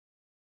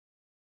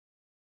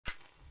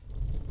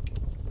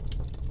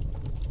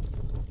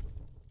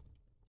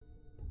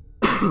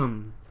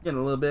Getting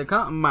a little bit of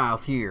cotton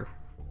mouth here.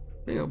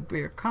 A little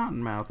bit of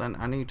cotton mouth.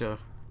 I need to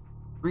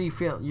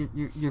refill.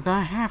 You're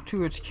gonna have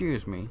to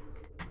excuse me.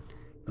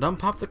 But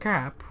unpop the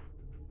cap.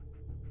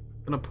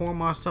 Gonna pour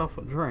myself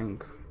a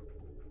drink.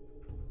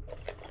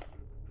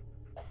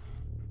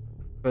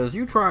 Cause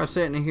you try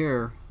sitting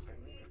here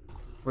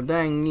for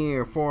dang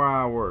near 4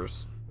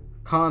 hours,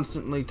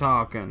 constantly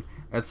talking,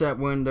 except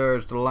when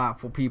there's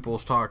delightful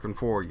people's talking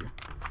for you.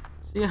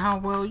 See how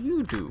well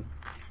you do.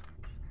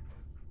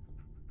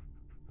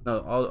 No,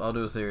 I'll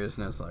do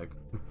seriousness. Like,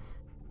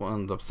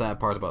 one of the sad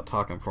parts about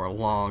talking for a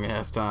long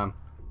ass time.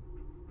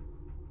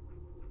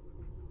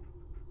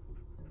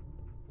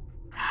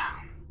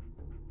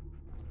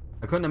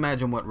 I couldn't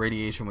imagine what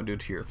radiation would do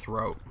to your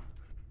throat.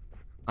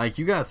 Like,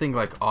 you gotta think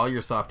like all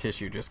your soft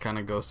tissue just kind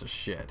of goes to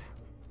shit.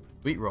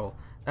 Sweet roll.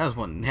 That was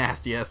one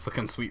nasty ass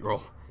looking sweet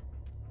roll.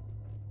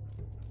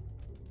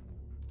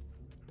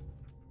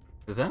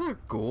 Is that a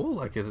ghoul?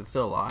 Like, is it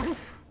still alive?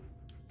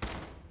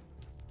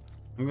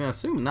 I'm gonna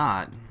assume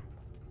not.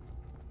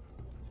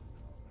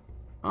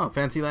 Oh,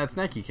 fancy lad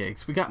snacky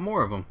cakes. We got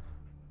more of them.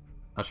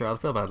 Not sure how to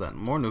feel about that.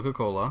 More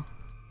Nuka-Cola.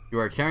 You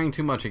are carrying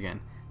too much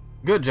again.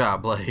 Good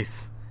job,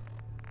 Blaze.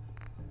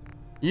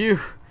 You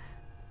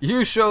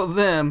showed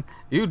them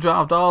you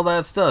dropped all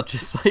that stuff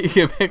just so you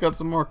can pick up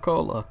some more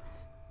cola.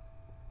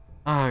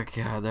 Oh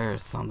god, there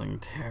is something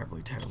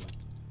terribly terrible.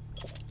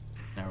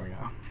 There we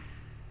go.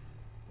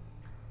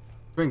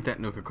 Drink that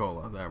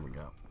Nuka-Cola. There we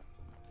go.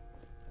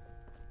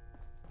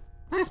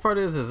 Nice part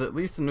is at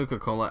least the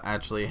Nuka-Cola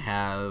actually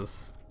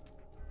has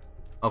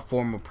a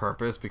form of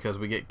purpose because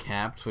we get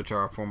caps, which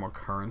are a form of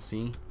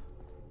currency.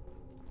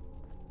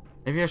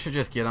 Maybe I should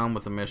just get on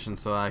with the mission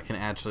so I can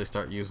actually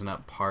start using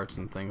up parts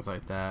and things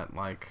like that.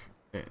 Like,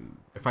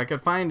 if I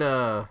could find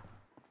a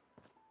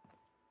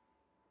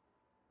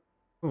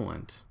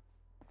coolant.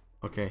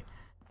 Okay,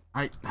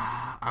 I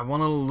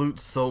want to loot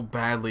so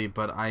badly,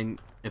 but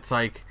it's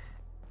like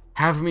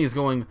half of me is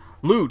going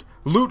loot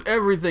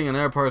everything, and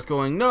the other part's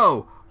going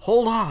no,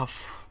 hold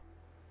off.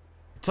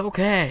 It's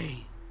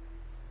okay.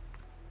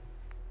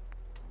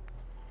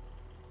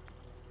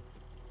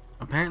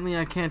 Apparently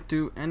I can't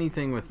do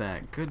anything with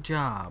that. Good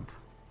job.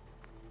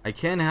 I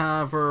can,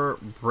 however,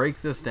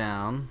 break this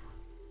down.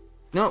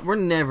 No, we're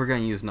never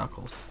going to use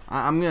knuckles.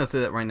 I'm going to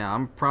say that right now.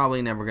 I'm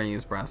probably never going to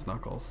use brass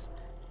knuckles.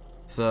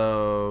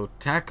 So,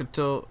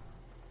 tactile.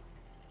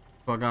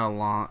 I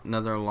got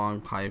another long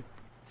pipe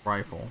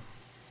rifle.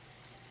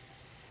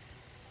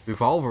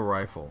 Revolver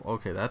rifle.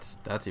 Okay, that's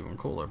even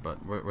cooler,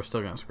 but we're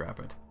still going to scrap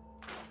it.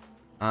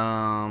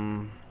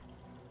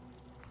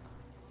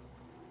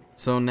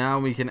 So now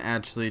we can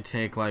actually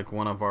take like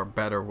one of our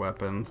better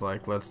weapons.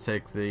 Like, let's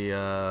take the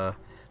I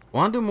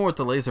want to do more with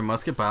the laser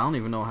musket, but I don't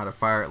even know how to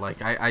fire it.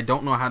 Like, I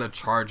don't know how to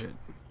charge it,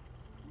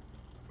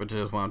 which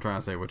is what I'm trying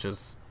to say, which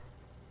is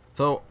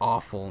so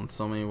awful in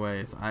so many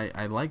ways.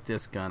 I like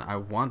this gun. I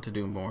want to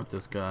do more with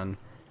this gun.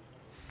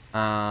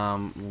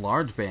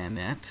 Large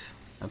bayonet,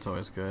 that's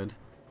always good.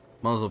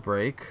 Muzzle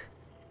brake,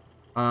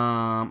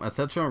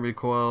 exceptional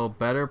recoil,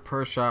 better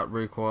per shot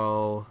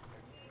recoil,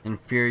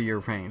 inferior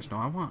range. No,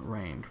 I want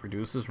range.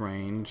 Reduces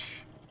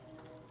range.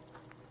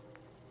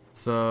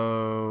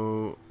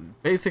 So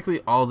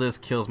basically all this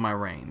kills my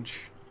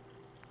range.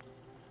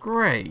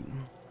 Great.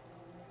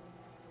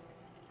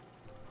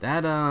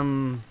 That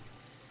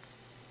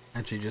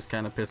actually just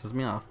kind of pisses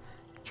me off.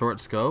 Short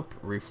scope,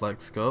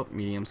 reflex scope,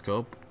 medium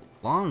scope,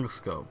 long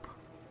scope.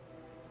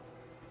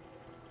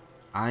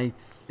 I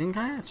think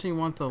I actually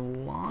want the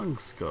long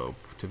scope,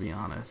 to be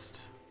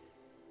honest.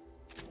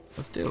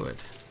 Let's do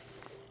it.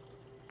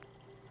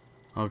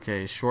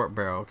 Okay, short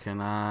barrel. Can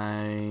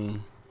I...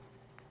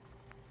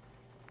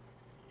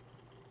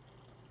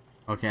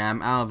 Okay,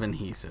 I'm out of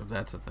adhesive.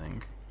 That's a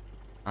thing.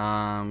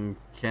 Can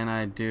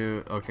I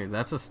do... Okay,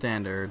 that's a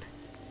standard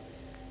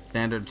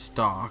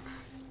stock.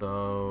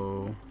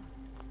 So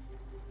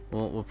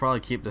we'll probably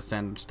keep the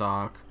standard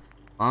stock.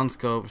 On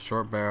scope,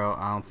 short barrel.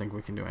 I don't think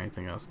we can do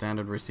anything else.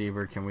 Standard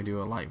receiver. Can we do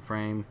a light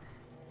frame?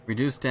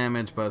 Reduce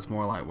damage, but it's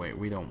more lightweight.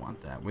 We don't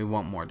want that. We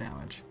want more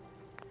damage.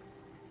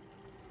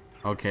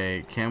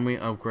 Okay, can we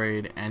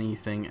upgrade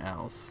anything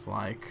else?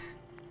 Like,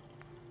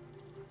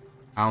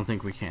 I don't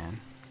think we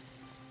can.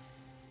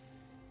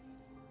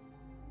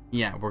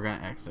 Yeah, we're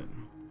gonna exit.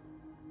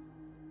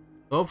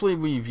 Hopefully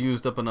we've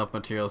used up enough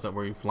materials that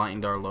we've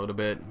lightened our load a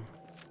bit.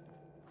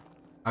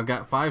 I've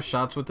got 5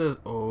 shots with this.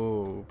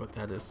 Oh, but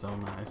that is so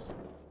nice.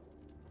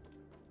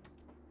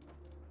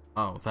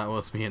 Oh, that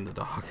was me and the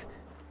dog.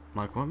 I'm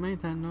like, what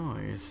made that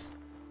noise?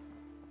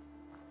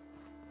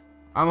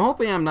 I'm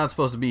hoping I'm not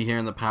supposed to be here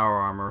in the power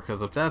armor,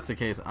 because if that's the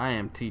case, I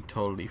am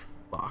totally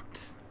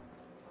fucked.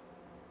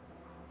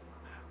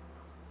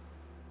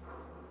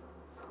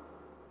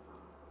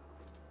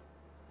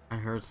 I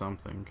heard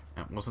something.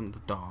 It wasn't the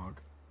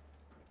dog.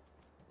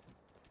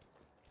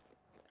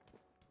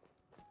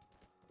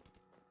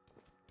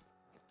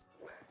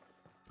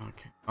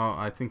 Okay. Oh,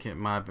 I think it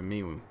might have been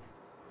me.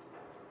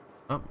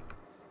 Oh.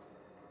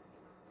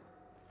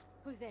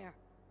 Who's there?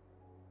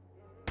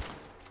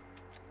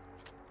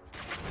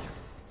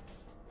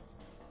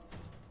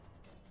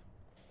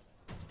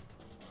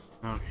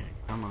 Okay,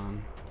 come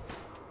on.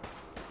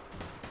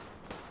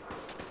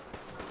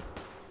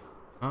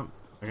 Oh,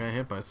 I got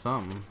hit by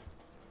something.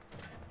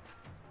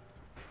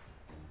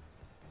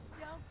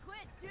 Don't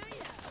quit, do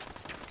ya?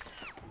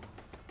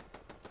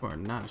 You are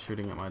not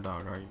shooting at my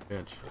dog, are you,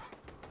 bitch?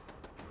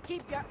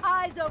 Keep your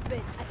eyes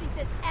open. I think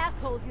this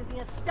asshole's using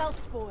a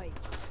stealth boy.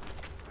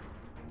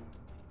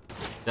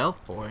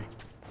 Stealth boy?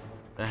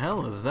 The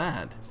hell is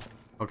that?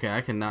 Okay,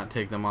 I cannot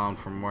take them on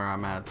from where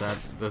I'm at.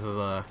 This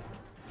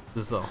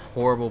is a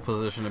horrible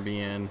position to be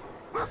in.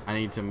 I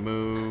need to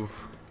move.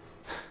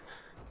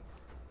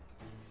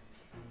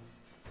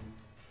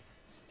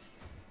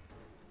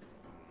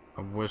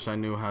 I wish I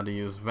knew how to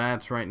use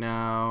VATS right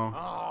now.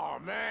 Oh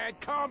man,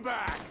 come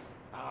back!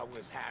 I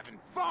was having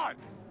fun!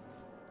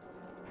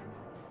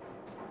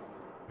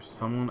 There's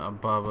someone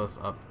above us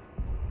up.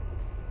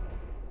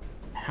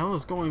 The hell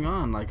is going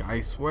on? Like,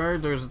 I swear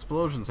there's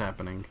explosions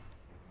happening.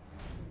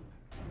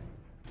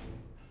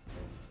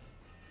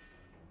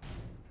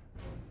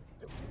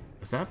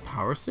 Is that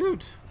power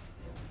suit?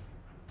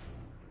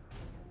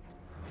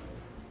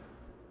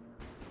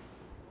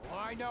 Oh,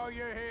 I know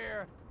you're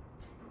here.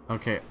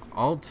 Okay,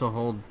 alt to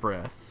hold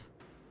breath.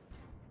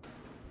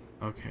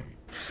 Okay.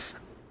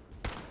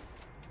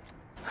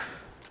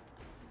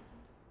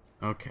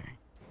 Okay.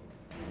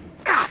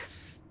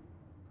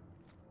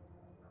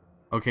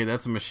 Okay,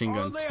 that's a machine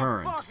gun Only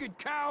turret. a fucking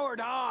coward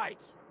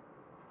hides.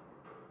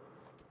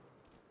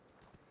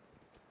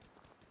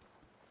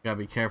 Gotta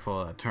be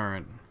careful of that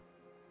turret.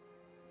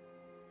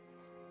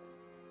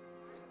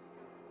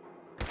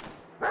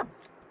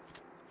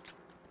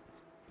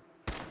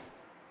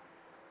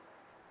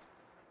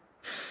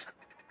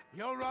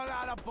 You'll run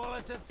out of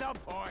bullets at some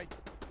point.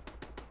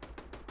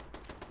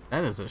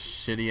 That is a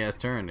shitty ass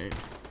turret. It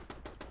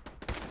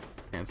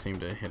can't seem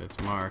to hit its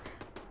mark.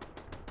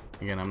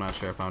 Again, I'm not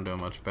sure if I'm doing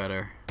much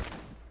better.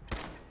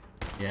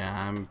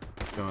 Yeah, I'm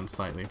doing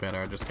slightly better.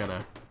 I just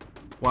gotta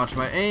watch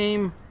my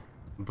aim.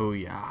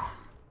 Booyah.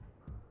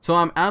 So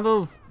I'm out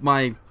of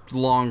my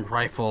long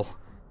rifle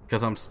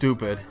because I'm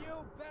stupid.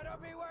 You better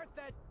be worth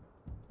it.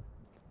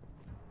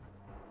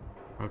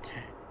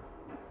 Okay.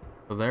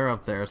 So they're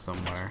up there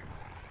somewhere.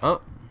 Oh.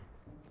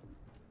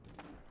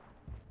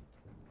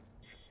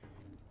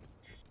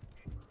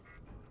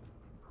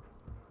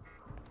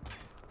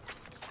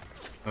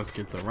 Let's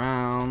get the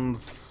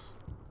rounds.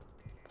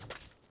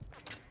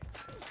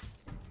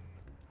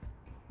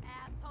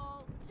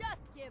 Asshole, just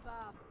give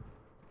up.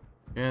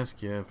 Just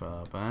give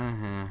up.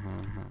 I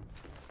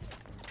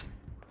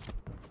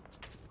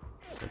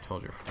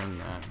told your friend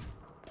that.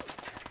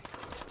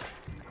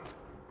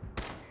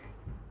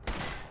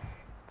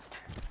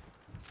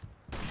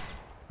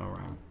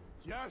 Around.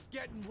 Just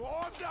getting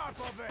warmed up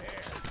over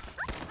here.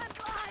 I'm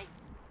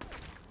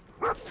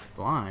blind.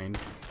 Blind?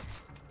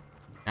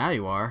 Now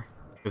you are.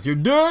 Because you're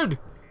dead!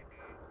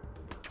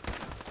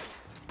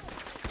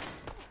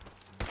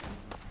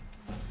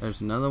 There's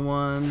another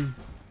one.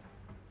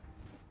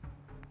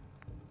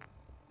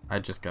 I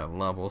just got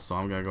level, so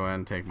I'm gonna go ahead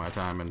and take my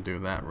time and do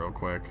that real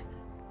quick.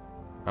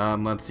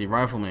 Let's see.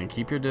 Rifleman,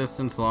 keep your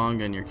distance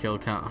long and your kill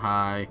count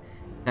high.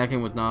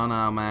 Attacking with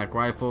non-automatic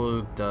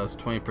rifle does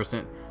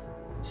 20%.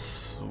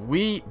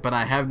 Sweet, but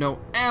I have no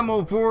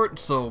ammo for it,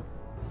 so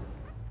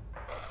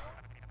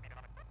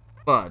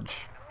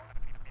fudge.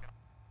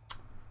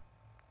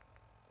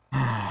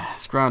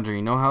 Scrounger,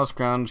 you know how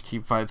scroungers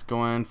keep fights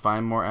going.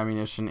 Find more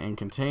ammunition in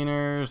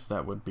containers.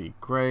 That would be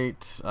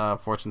great.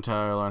 Fortune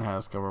teller, learn how to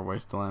discover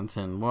wastelands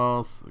and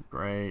wealth.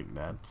 Great,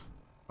 that's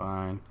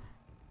fine.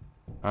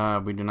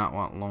 We do not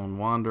want lone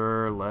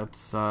wanderer.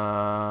 Let's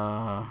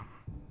I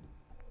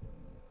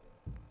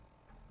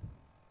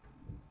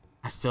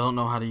still don't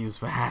know how to use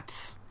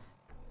VATS.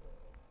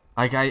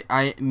 Like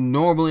I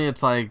normally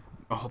it's like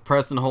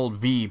press and hold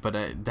V, but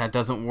that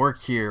doesn't work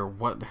here.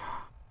 What?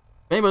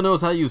 If anybody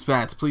knows how to use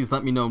VATS, please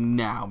let me know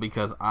now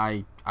because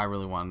I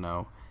really want to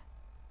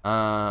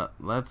know.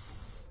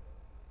 Let's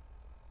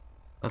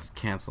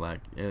cancel that.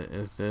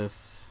 Is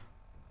this?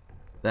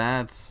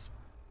 That's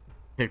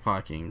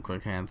pickpocketing.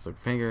 Quick hands, quick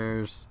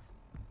fingers.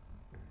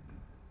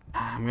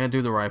 I'm gonna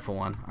do the rifle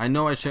one. I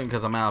know I shouldn't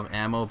because I'm out of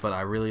ammo, but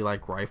I really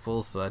like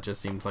rifles, so that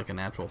just seems like a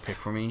natural pick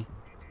for me.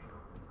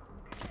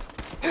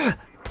 There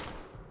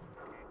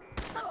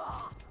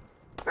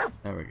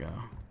we go.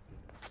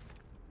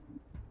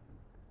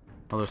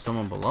 Oh, there's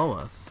someone below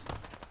us.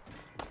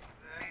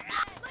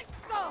 Let's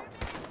go.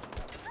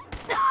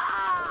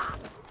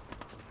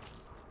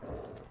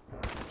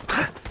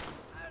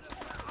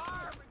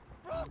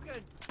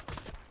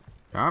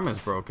 Your arm is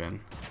broken.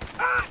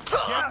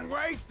 Getting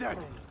wasted.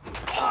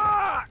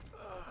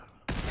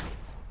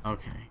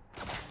 Okay.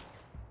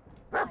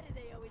 Why do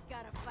they always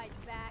gotta fight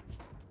back?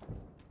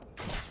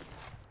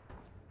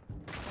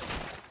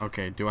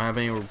 Okay, do I have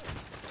any...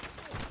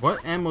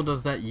 What ammo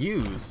does that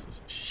use?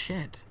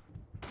 Shit.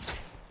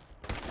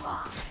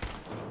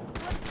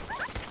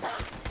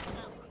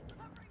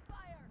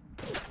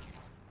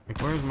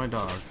 Like, where's my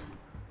dog?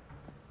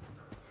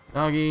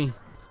 Doggy.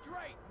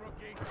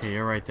 Okay,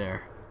 you're right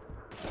there.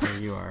 There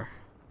you are.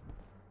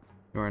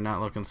 You are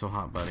not looking so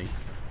hot, buddy.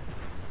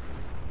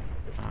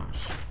 Oh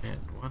shit!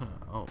 What a...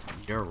 Oh,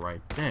 you're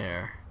right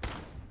there.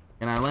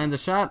 Can I land the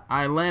shot?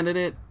 I landed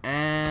it,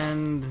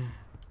 and...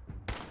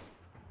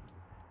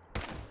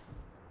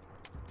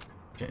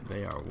 Shit,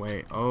 they are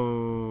way...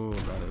 Oh,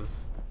 that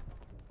is...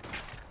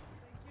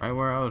 right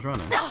where I was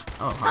running. Oh,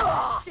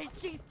 hi. Shit,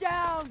 she's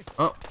down!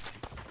 Oh.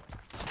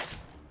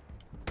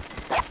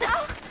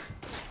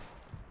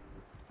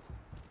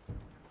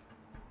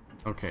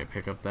 Okay,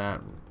 pick up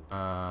that.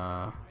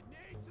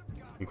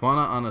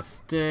 Iguana on a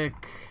stick.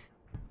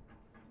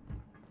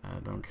 I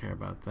don't care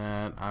about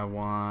that. I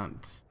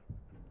want...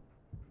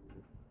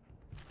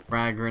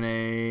 frag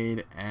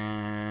grenade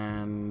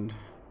and...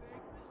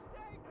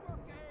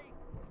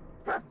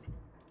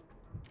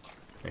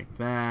 take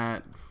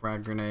that.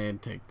 Frag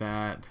grenade, take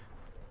that.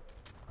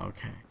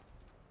 Okay.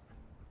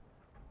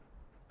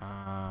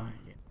 Yeah.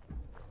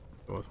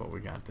 Go with what we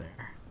got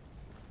there.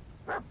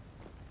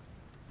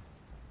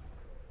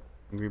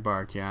 Angry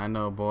bark, yeah, I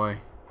know, boy.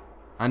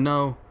 I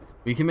know.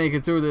 We can make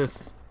it through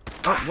this.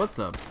 Oh, what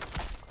the?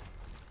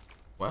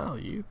 Well,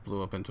 you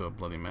blew up into a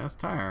bloody mess.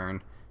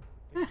 Turn.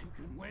 You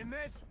can win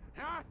this,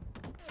 huh?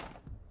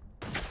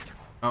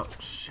 Oh,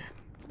 shit.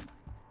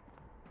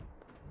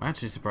 I'm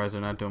actually surprised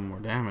they're not doing more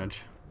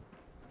damage.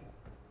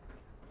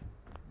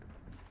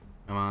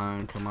 Come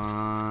on, come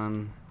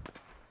on.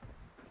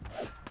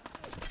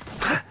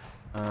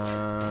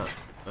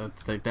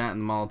 Let's take that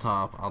and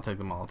Molotov. I'll take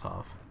the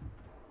Molotov.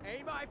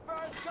 Ain't my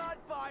first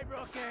gunfight,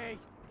 rookie.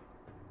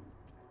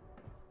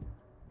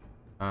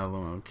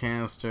 Aluminum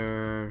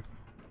canister.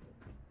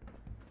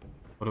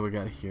 What do we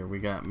got here? We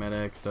got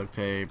medics, duct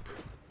tape.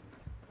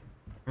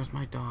 Where's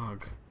my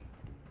dog?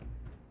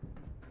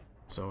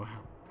 So,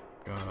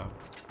 God,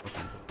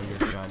 weird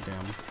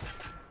goddamn.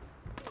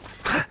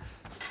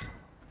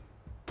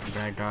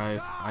 Bad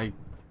guys.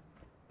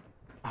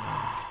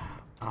 I'll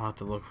have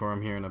to look for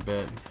him here in a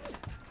bit.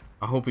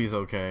 I hope he's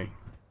okay.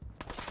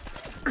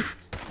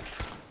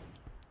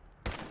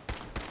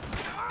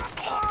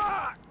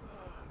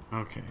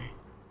 Okay.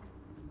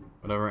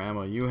 Whatever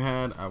ammo you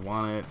had, I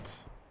want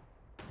it.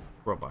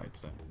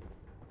 Robites then.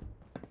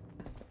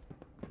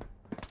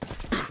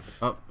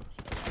 Oh,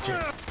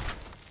 shit.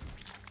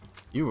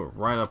 You were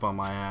right up on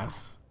my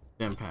ass.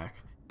 Stim pack.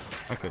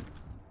 I could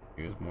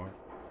use more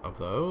of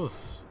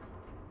those.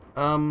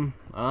 Come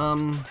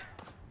on.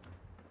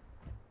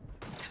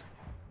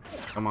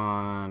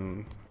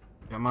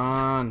 Come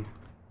on.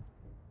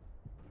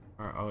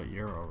 Oh,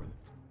 you're over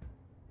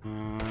there.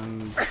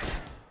 And...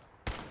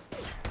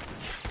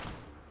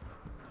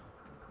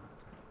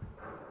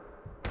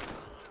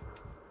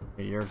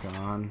 okay, you're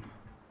gone.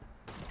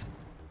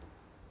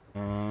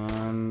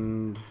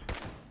 And...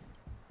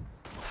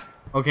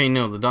 okay,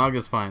 no, the dog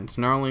is fine.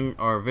 Snarling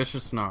or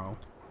vicious snarl.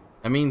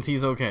 That means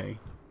he's okay.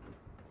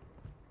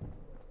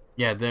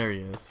 Yeah, there he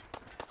is.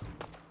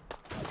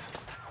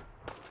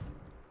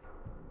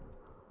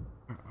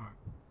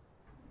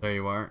 There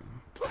you are.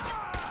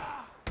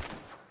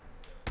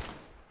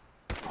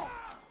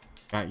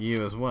 Got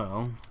you as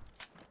well.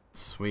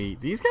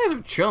 Sweet. These guys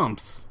are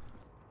chumps.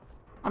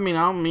 I mean,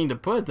 I don't mean to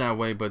put it that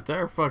way, but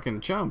they're fucking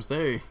chumps.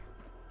 They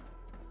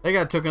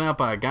got taken out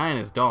by a guy and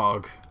his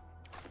dog.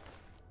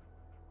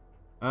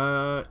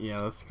 Yeah,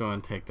 let's go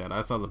and take that.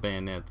 I saw the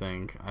bayonet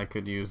thing. I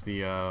could use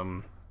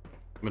the,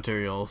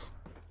 materials.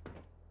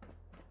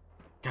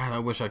 God, I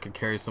wish I could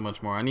carry so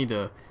much more. I need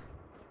to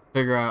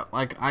figure out,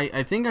 like,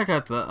 I think I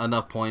got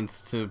enough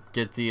points to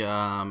get the,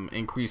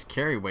 increased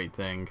carry weight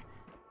thing.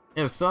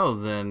 If so,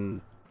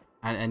 then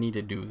I need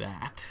to do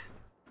that.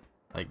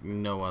 Like,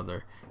 no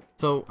other.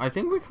 So, I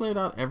think we cleared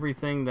out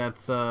everything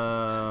that's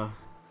down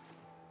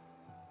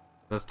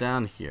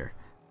here.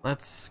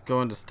 Let's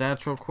go into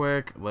stats real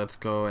quick. Let's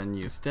go and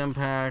use stim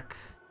pack.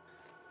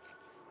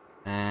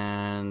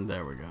 And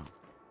there we go.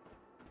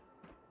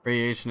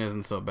 Radiation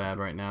isn't so bad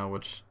right now,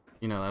 which,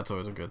 you know, that's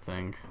always a good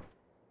thing.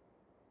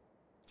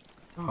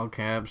 All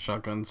caps,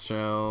 shotgun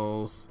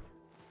shells.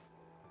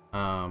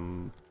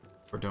 We're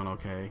doing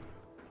okay.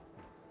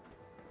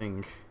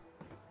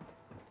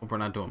 Hope we're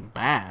not doing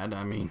bad.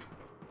 I mean,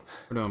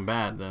 if we're doing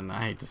bad, then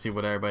I hate to see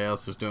what everybody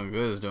else who's doing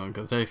good is doing,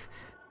 because they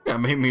gotta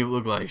make me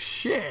look like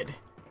shit.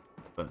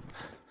 But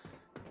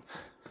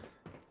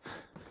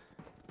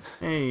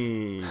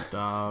hey,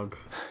 dog,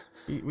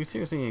 we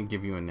seriously need to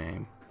give you a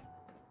name.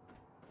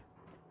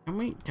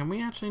 Can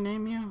we actually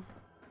name you,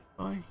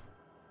 boy? Come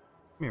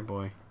here,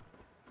 boy.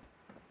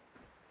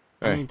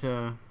 Hey. I need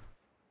to.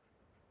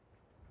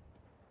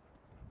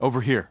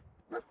 Over here.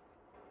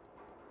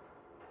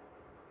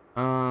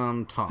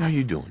 Talk. How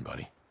you doing,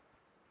 buddy?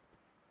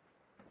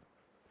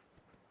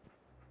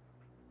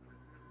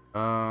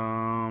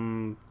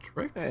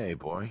 Tricks? Hey,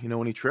 boy. You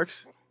know any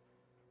tricks?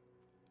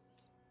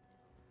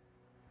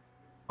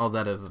 Oh,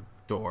 that is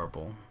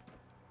adorable.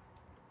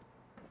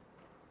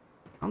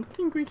 I don't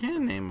think we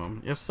can name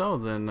them. If so,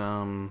 then,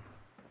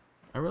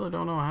 I really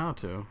don't know how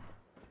to.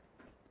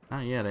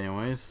 Not yet,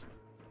 anyways.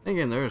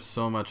 Again, there's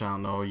so much I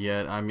don't know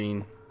yet. I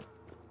mean,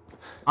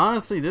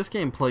 honestly, this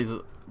game plays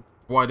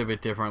quite a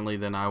bit differently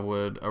than I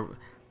would.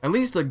 At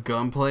least the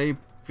gunplay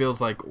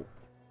feels like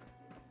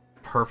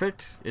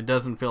perfect. It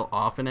doesn't feel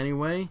off in any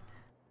way.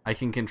 I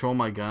can control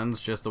my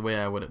guns just the way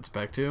I would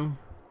expect to.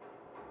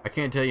 I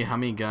can't tell you how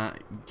many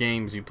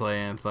games you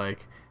play and it's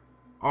like,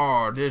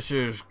 oh, this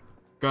is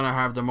gonna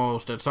have the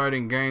most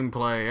exciting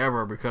gameplay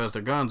ever because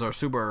the guns are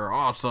super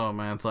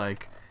awesome, and it's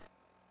like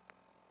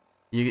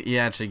you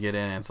actually get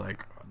in and it's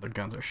like the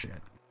guns are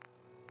shit.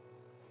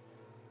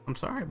 I'm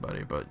sorry,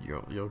 buddy, but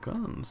your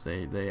guns,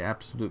 they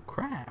absolute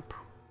crap.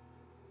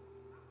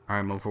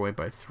 Alright, I'm overweight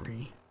by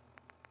 3.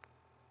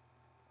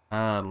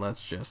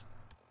 Let's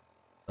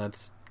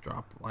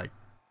drop like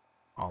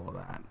all of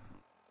that.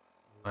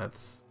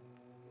 Let's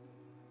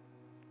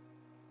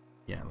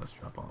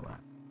drop all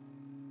that.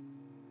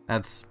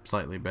 That's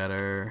slightly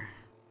better.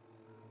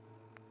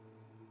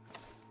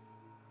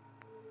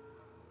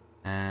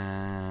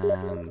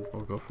 And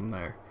we'll go from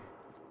there.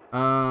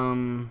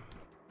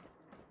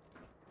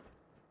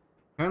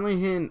 Apparently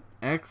hitting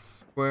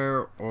X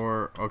square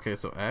or okay,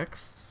 so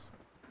X.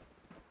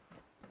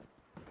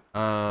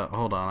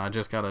 Hold on, I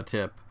just got a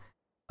tip.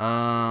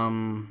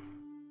 Add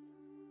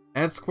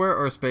square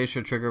or space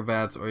should trigger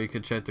VATS, or you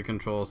could check the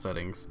control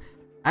settings.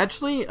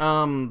 Actually,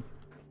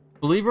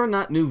 believe it or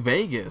not, New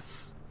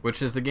Vegas,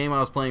 which is the game I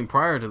was playing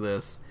prior to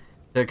this,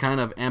 to kind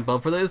of amp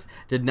up for this,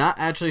 did not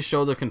actually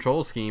show the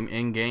control scheme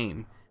in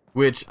game,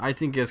 which I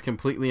think is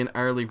completely and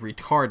utterly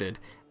retarded.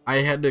 I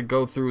had to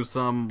go through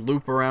some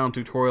loop around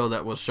tutorial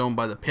that was shown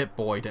by the Pip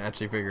Boy to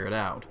actually figure it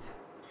out.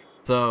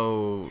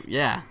 So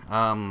yeah,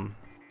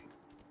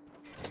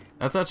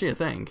 that's actually a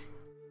thing.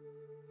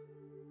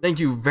 Thank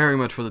you very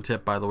much for the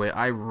tip, by the way.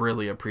 I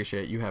really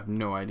appreciate it. You have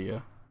no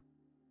idea.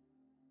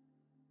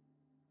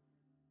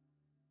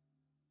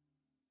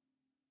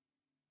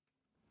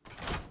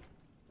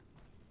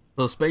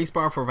 So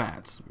spacebar for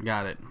VATS.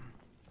 Got it.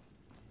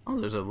 Oh,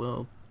 there's a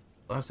little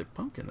plastic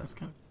pumpkin. That's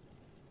kind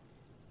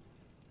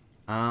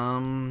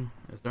of...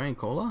 is there any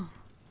cola?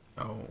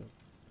 Oh.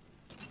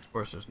 Of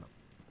course there's no.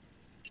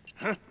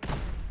 Huh?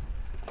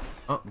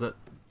 Oh, the...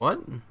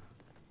 What?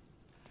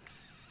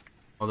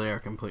 Oh, they are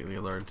completely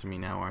alerted to me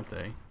now, aren't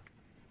they?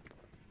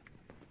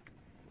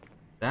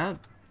 That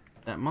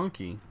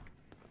monkey.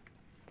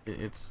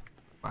 It's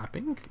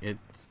flapping?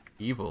 It's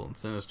evil and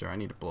sinister. I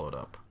need to blow it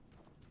up.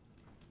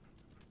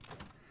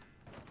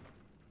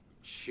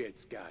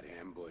 Shit's got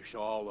ambush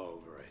all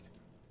over it.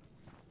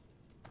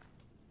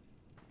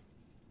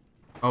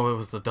 Oh, it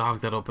was the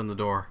dog that opened the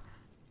door.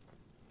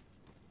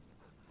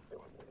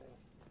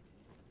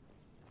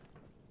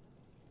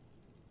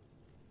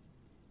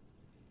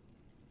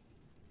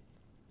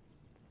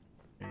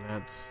 Okay,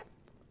 that's...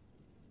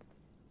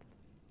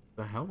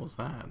 The hell was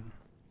that?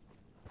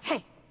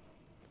 Hey!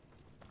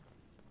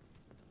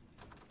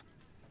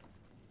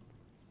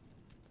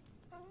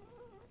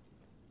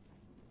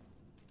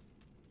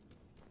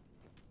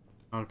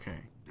 Okay.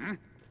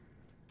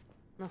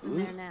 Nothing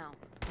there now.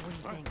 What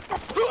do you think?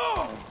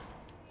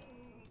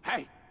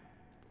 Hey!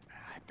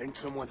 I think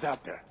someone's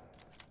out there.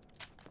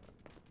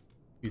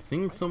 You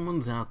think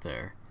someone's out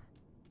there?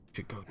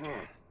 Should go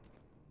check.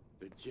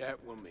 The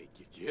jet will make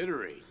you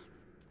jittery.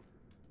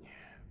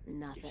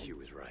 Nothing. She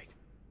was right.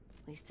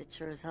 At least it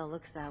sure as hell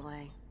looks that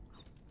way.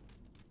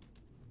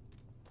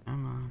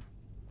 Come on.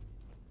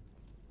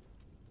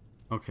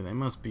 Okay, they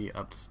must be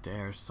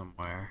upstairs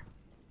somewhere.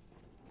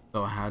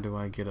 So how do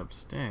I get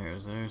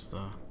upstairs? There's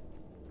the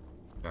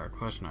dark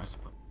question, I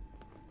suppose.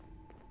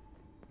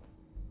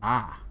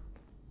 Ah.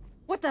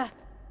 What the?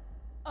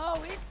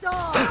 Oh, it's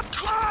on!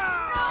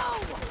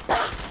 No!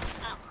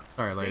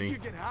 Sorry, lady.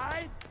 Think you can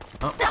hide?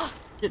 Oh,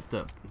 get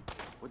the...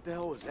 What the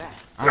hell was that?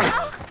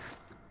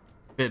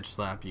 Bitch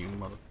slap you,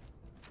 mother...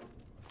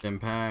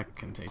 Impact,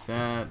 can take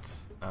that.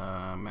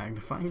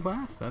 Magnifying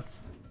glass?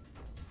 That's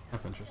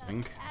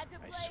interesting. I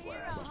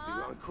swear I must be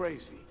going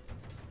crazy.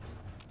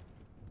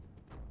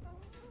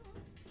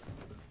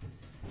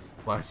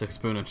 Plastic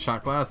spoon and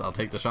shot glass? I'll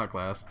take the shot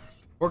glass.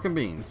 Pork and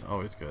beans,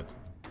 always good.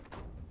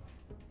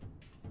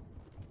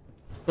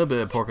 A little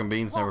bit of pork and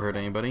beans, never hurt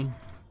anybody.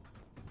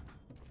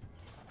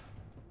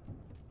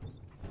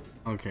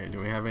 Okay, do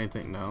we have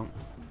anything? No.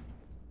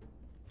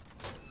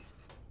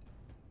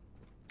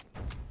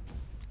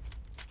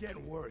 It's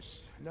getting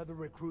worse. Another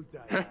recruit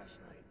died last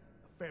night.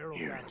 A feral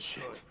Hearing got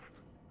shit. shit.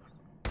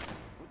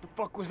 What the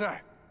fuck was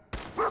that?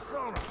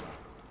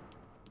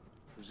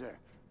 Who's there?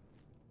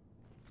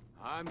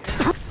 I'm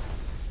here.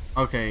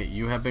 Okay,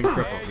 you have been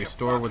crippled.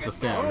 Restore with the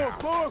stem.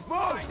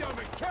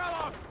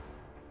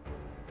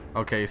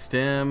 Okay,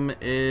 stem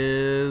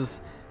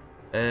is...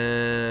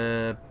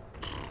 I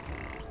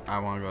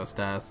want to go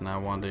stats and I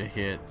want to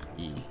hit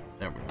E.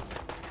 There we go.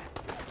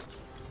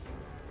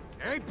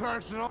 Ain't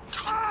personal.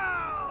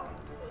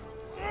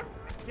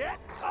 Get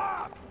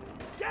off!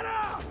 Get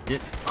off!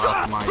 Get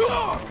off my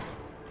dog.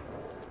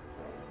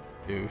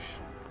 Douche.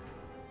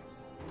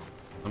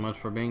 So much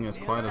for being as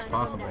quiet as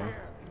possible.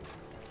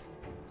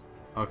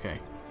 Okay.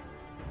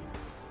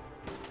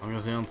 As long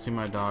as they don't see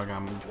my dog,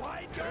 I'm...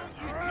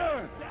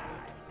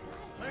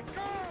 Where'd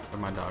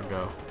my dog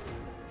go?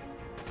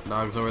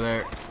 Dog's over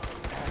there.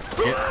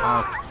 Get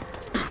off.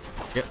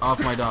 Get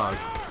off my dog.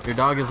 Your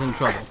dog is in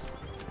trouble.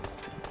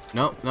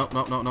 No, no,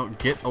 no, no, no.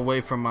 Get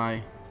away from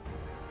my...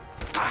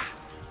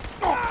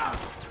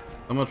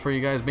 So much for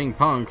you guys being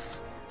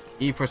punks.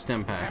 E for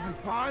stim pack. Having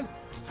fun?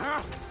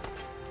 Huh?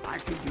 I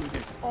can do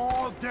this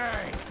all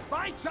day.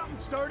 Find something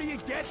sturdy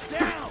and get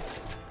down!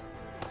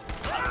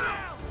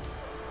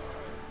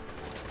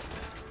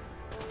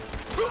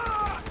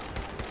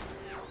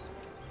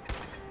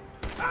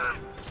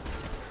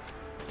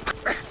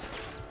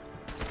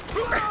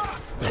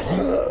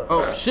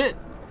 Oh, shit!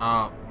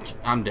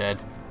 I'm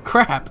dead.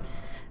 Crap!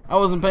 I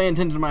wasn't paying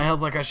attention to my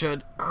health like I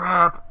should.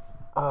 Crap!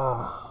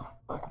 Oh,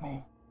 fuck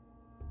me.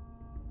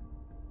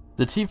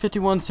 The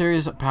T-51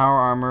 series power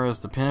armor is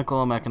the pinnacle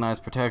of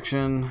mechanized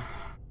protection.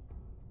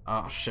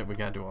 Oh shit, we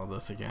gotta do all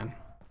this again.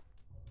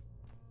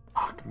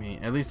 Fuck me.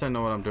 At least I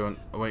know what I'm doing.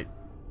 Oh wait,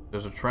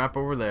 there's a trap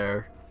over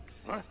there.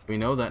 What? We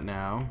know that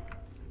now.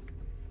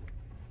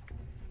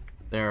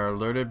 They are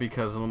alerted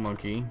because of the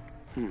monkey.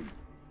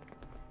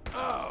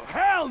 Oh,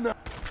 hell no!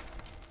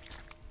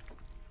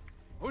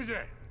 Who's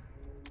it?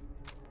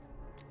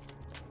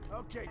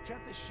 Okay, cut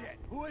the shit.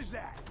 Who is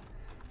that?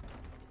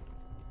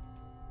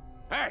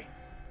 Hey!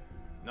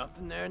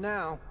 Nothing there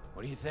now.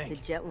 What do you think? The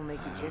jet will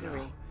make you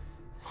jittery.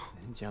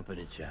 Jumping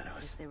in shadows.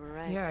 Guess they were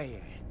right. Yeah, you're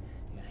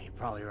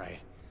probably right.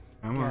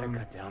 Come Gotta on.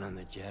 cut down on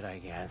the jet, I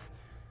guess.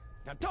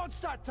 Now don't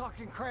start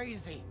talking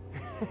crazy.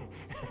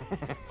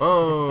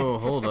 Oh,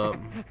 hold up.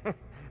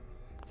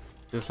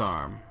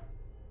 Disarm.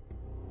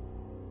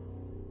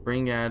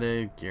 Spring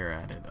added, gear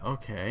added.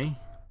 Okay.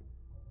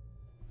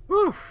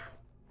 Whew.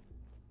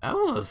 That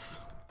was...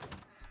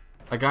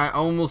 Like, I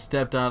almost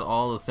stepped out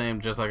all the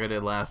same just like I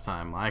did last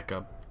time. Like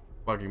a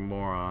fucking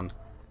moron.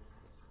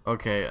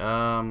 Okay,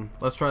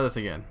 let's try this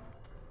again.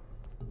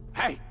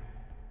 Hey!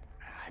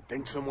 I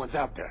think someone's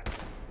out there.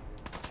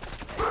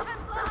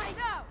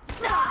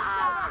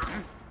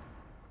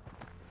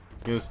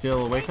 You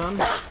steal a Wacon?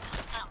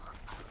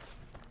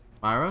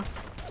 Myra?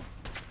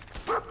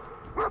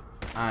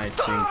 I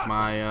think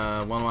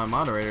my, one of my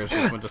moderators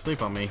just went to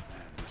sleep on me.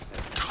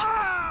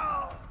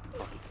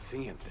 Fucking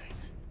seeing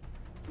things.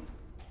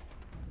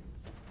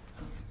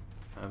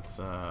 Let's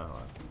back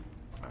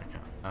out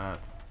that.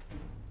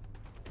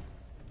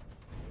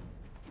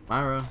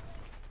 Myra.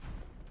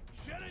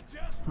 Should've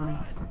just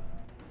run.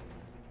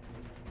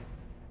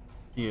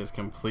 He is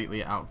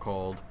completely out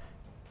cold.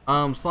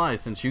 Sly,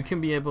 since you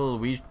can be able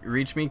to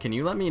reach me, can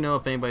you let me know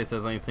if anybody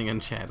says anything in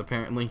chat,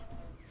 apparently?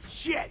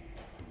 Shit!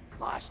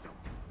 Lost him.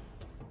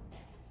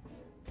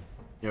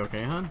 You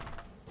okay, hon?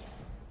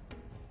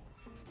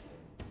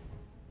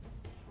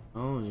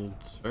 Oh, you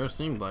sure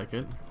seemed like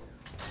it.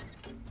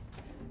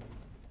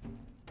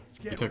 It's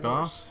getting took worse.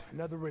 off?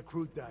 Another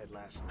recruit died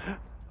last night. A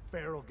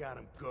feral got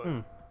him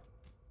good.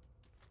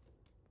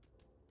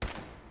 What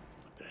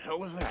the hell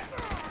was that?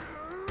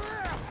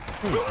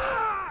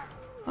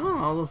 Oh,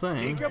 all the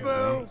same.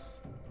 Peekaboo!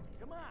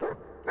 Come on.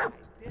 Right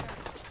there.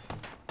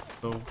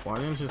 So why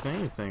didn't you say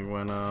anything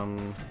when I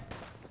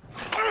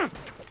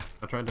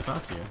tried to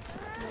talk to you?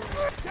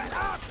 Get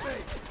off me!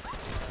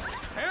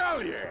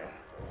 Hell yeah!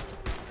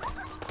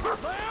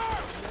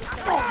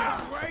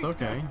 It's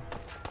okay.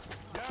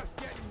 Just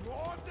getting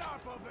warmed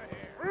up over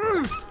here.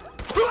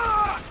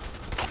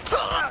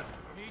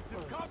 Need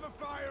some cover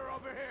fire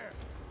over here.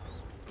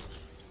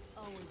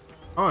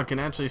 Oh, I can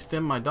actually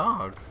stim my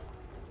dog.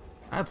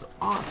 That's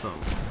awesome.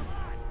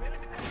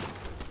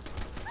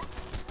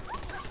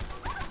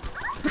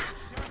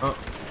 Oh.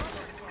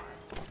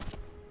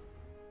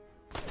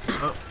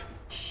 Oh,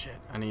 shit.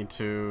 I need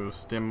to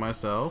stim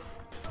myself.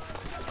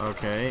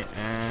 Okay,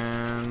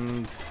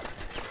 and...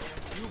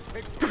 You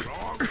picked the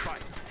wrong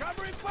fight.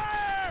 Covering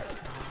fire!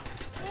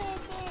 Boom,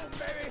 boom,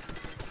 baby!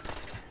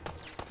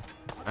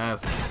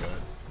 That's not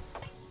good.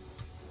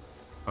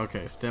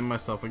 Okay, stim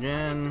myself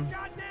again.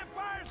 Goddamn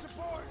fire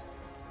support!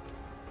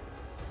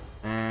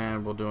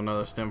 And we'll do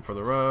another stim for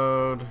the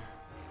road.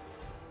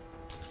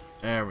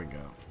 There we go.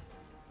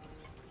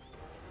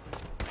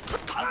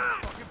 I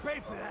fucking pay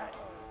for that.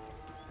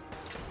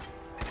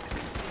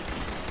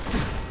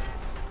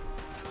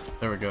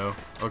 There we go.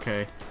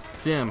 Okay.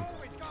 Stim.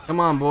 Come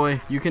on,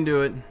 boy. You can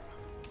do it.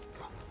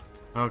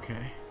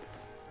 Okay.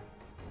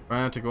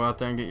 Try not to go out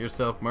there and get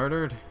yourself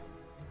murdered.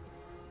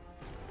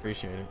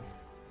 Appreciate it.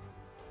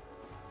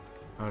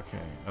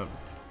 Okay. Oh.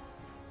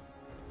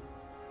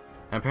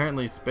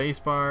 Apparently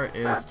spacebar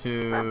is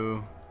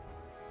to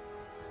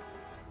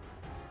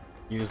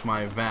use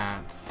my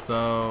VATS.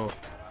 So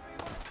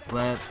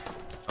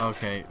let's...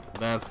 Okay,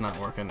 that's not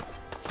working.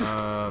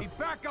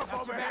 Back up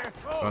over here.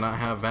 Do I not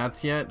have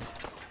VATS yet?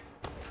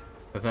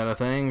 Is that a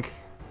thing?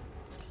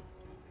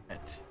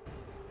 It.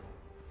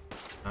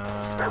 Ain't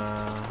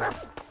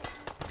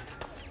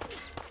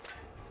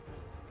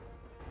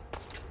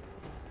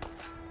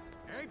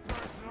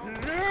personal.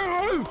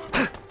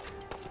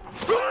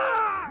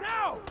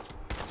 No!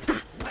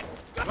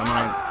 Come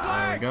on.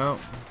 There we go.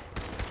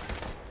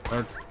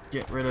 Let's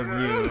get rid of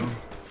you.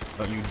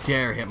 Don't you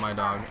dare hit my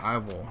dog. I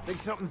will.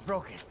 Think something's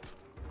broken.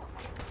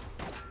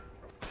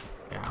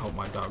 Yeah, I hope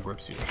my dog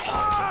rips you to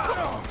shreds.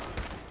 So.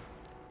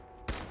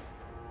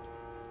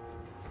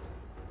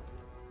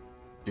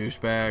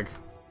 douchebag.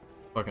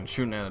 Fucking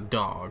shooting at a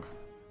dog.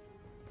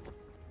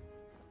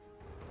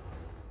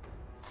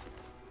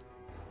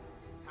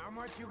 How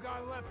much you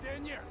got left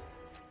in you?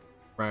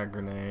 Frag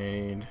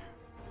grenade.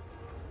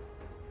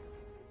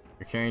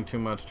 You're carrying too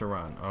much to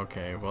run.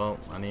 Okay, well,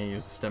 I need to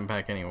use the stim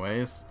pack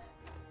anyways.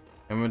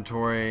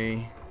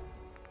 Inventory.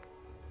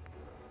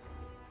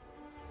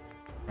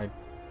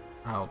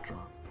 I'll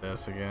drop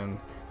this again.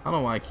 I don't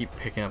know why I keep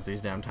picking up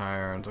these damn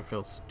tire irons. I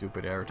feel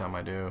stupid every time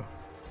I do.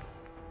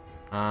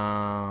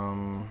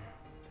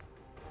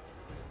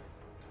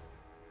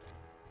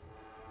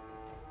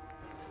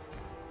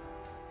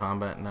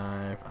 Combat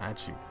knife. I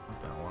actually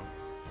want that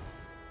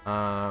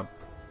one.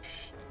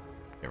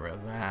 Get rid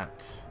of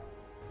that.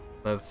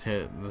 Let's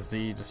hit the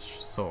Z to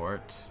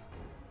sort.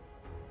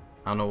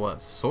 I don't know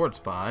what sorts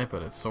by,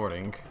 but it's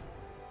sorting.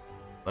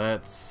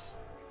 Let's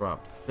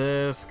drop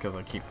this because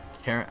I keep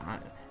carrying.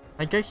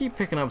 I keep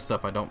picking up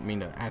stuff I don't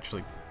mean to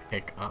actually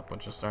pick up,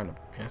 which is starting to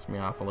piss me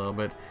off a little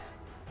bit.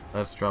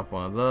 Let's drop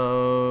one of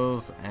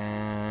those,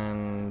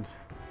 and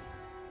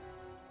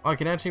oh, I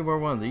can actually wear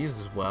one of these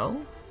as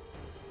well.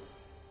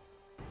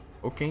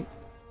 Okay,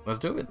 let's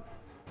do it.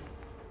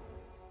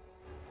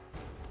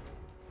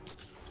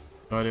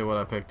 No idea what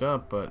I picked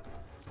up, but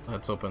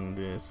let's open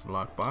this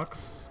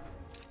lockbox.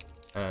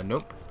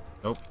 Nope.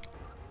 Nope.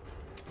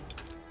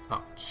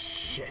 Oh,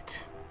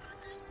 shit.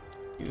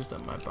 Used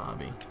up my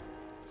Bobby.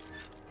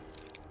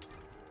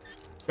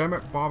 Damn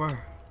it, Bobber.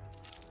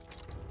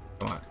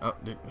 Come on. Oh,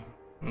 dude.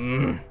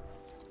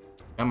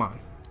 Come on.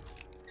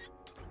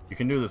 You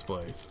can do this,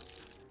 Blaze.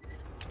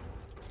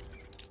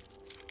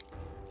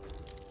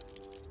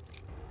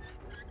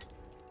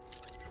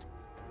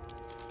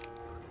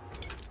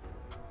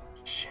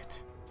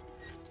 Shit.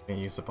 Can't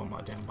use up on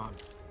my damn Bobby.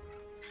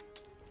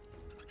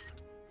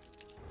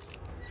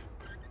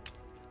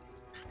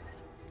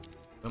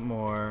 Some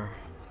more.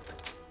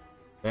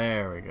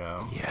 There we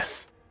go.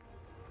 Yes.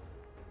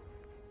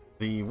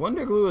 The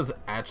Wonder Glue is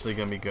actually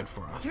gonna be good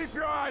for us. Keep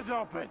your eyes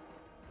open.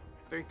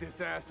 I think this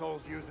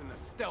asshole's using the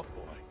stealth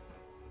boy.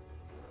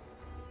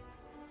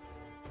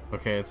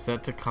 Okay, it's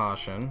set to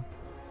caution.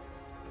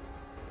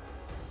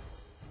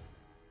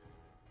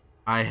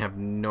 I have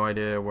no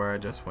idea where I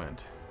just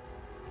went.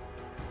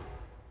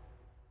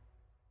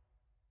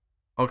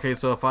 Okay,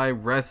 so if I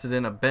rested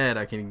in a bed,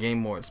 I can gain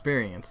more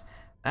experience.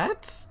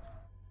 That's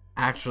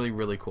actually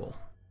really cool.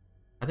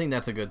 I think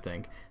that's a good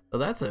thing. So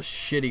that's a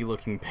shitty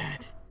looking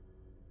bed.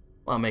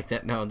 I'll make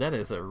that known. That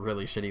is a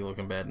really shitty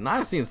looking bed. And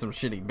I've seen some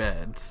shitty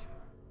beds.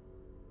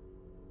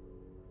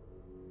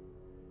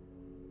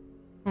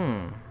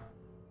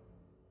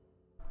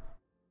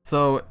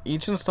 So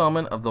each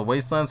installment of the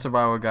Wasteland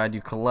Survival Guide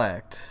you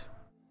collect.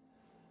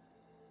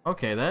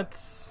 Okay,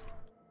 that's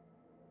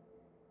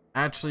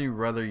actually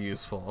rather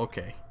useful.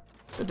 Okay,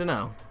 good to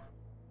know.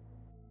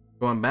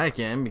 Going back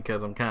in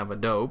because I'm kind of a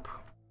dope.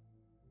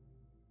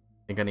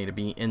 I think I need to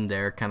be in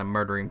there kind of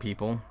murdering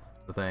people.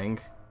 That's the thing.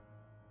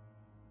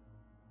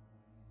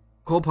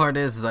 Cool part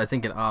is I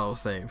think it auto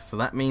saves, so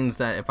that means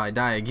that if I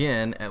die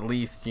again, at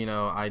least, you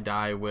know, I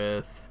die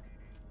with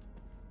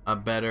a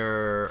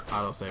better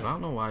autosave. I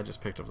don't know why I just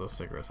picked up those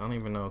cigarettes. I don't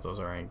even know if those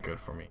are any good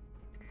for me.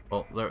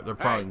 Well, they're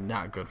probably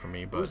not good for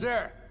me, but... Who's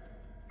there?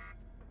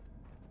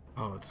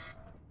 Oh,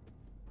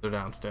 they're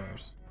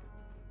downstairs.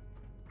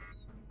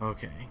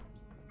 Okay.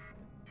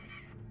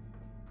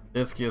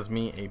 This gives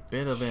me a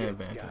bit of an Shit's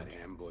advantage.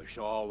 got ambush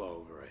all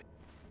over it.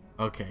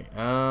 Okay,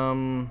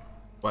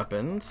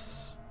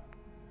 weapons.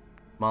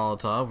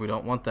 Molotov, we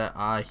don't want that.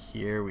 Ah,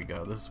 here we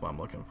go. This is what I'm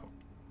looking for.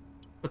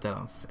 Put that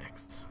on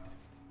 6.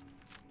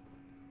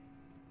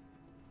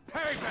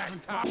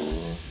 Payback time!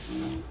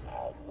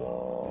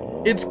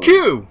 It's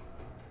Q!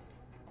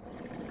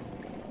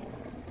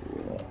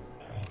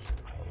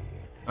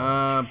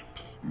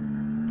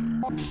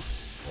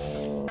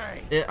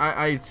 Hey,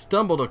 I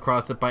stumbled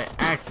across it by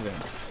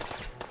accident.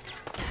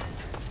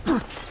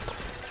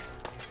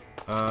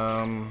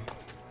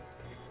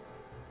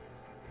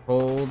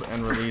 Hold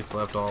and release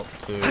left alt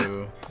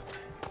to...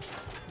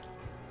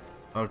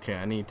 Okay,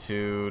 I need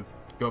to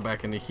go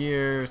back into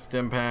here,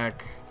 stim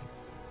pack.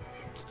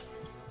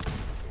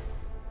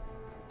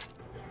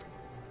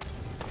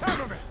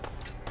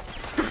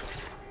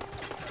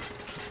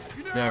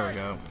 There we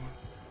go.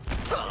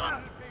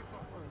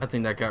 I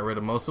think that got rid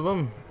of most of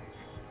them.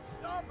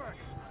 stubborn!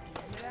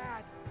 I'll give you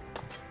that.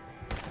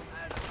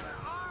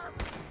 My arm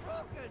is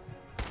broken.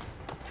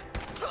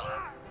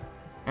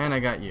 And I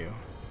got you.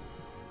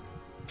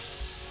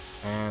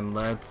 And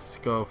let's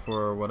go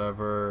for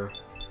whatever.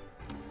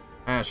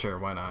 Ah, sure,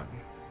 why not?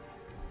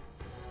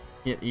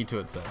 Hit E to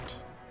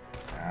accept.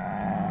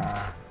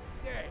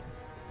 Yes.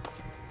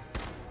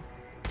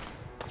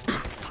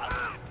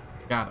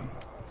 Got him.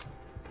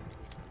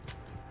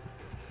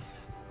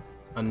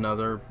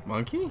 Another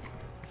monkey?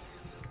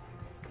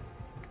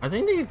 I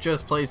think they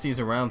just place these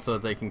around so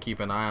that they can keep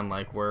an eye on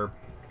like where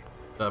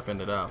stuff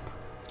ended up.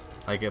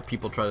 Like if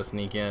people try to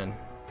sneak in.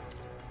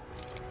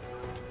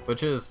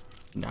 Which is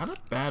not a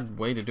bad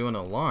way to do an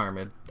alarm.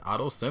 It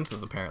auto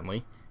senses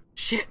apparently.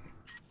 Shit!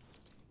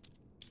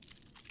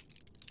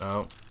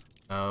 Oh,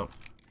 oh,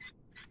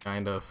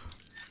 kind of.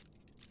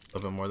 A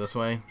little bit more this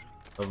way,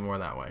 a little bit more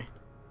that way.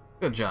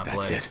 Good job, That's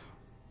Blaze.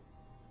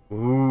 it.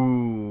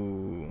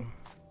 Ooh.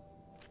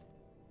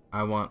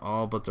 I want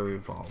all but the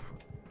revolver.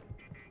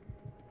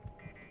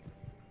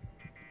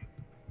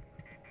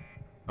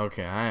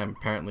 Okay, I am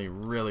apparently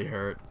really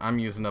hurt. I'm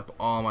using up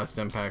all my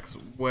stim packs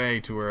way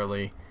too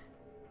early.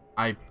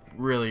 I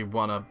really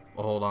want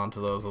to hold on to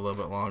those a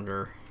little bit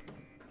longer.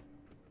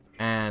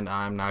 And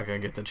I'm not going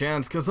to get the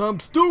chance because I'm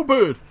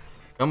stupid!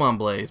 Come on,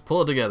 Blaze.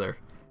 Pull it together.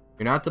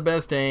 You're not the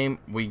best aim.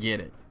 We get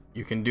it.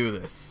 You can do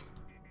this.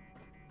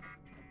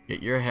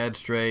 Get your head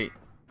straight.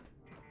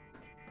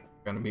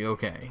 You're gonna be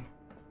okay.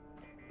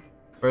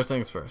 First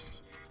things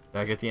first.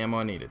 Gotta get the ammo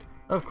I needed.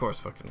 Of course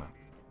fucking not.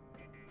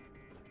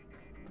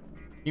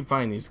 Keep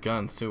finding these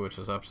guns too, which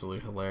is absolutely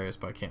hilarious,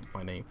 but I can't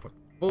find any fucking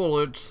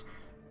bullets.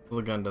 So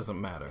the gun doesn't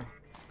matter.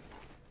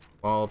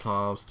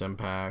 Molotov, stim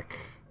pack.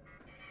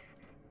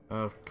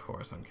 Of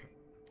course I'm kidding.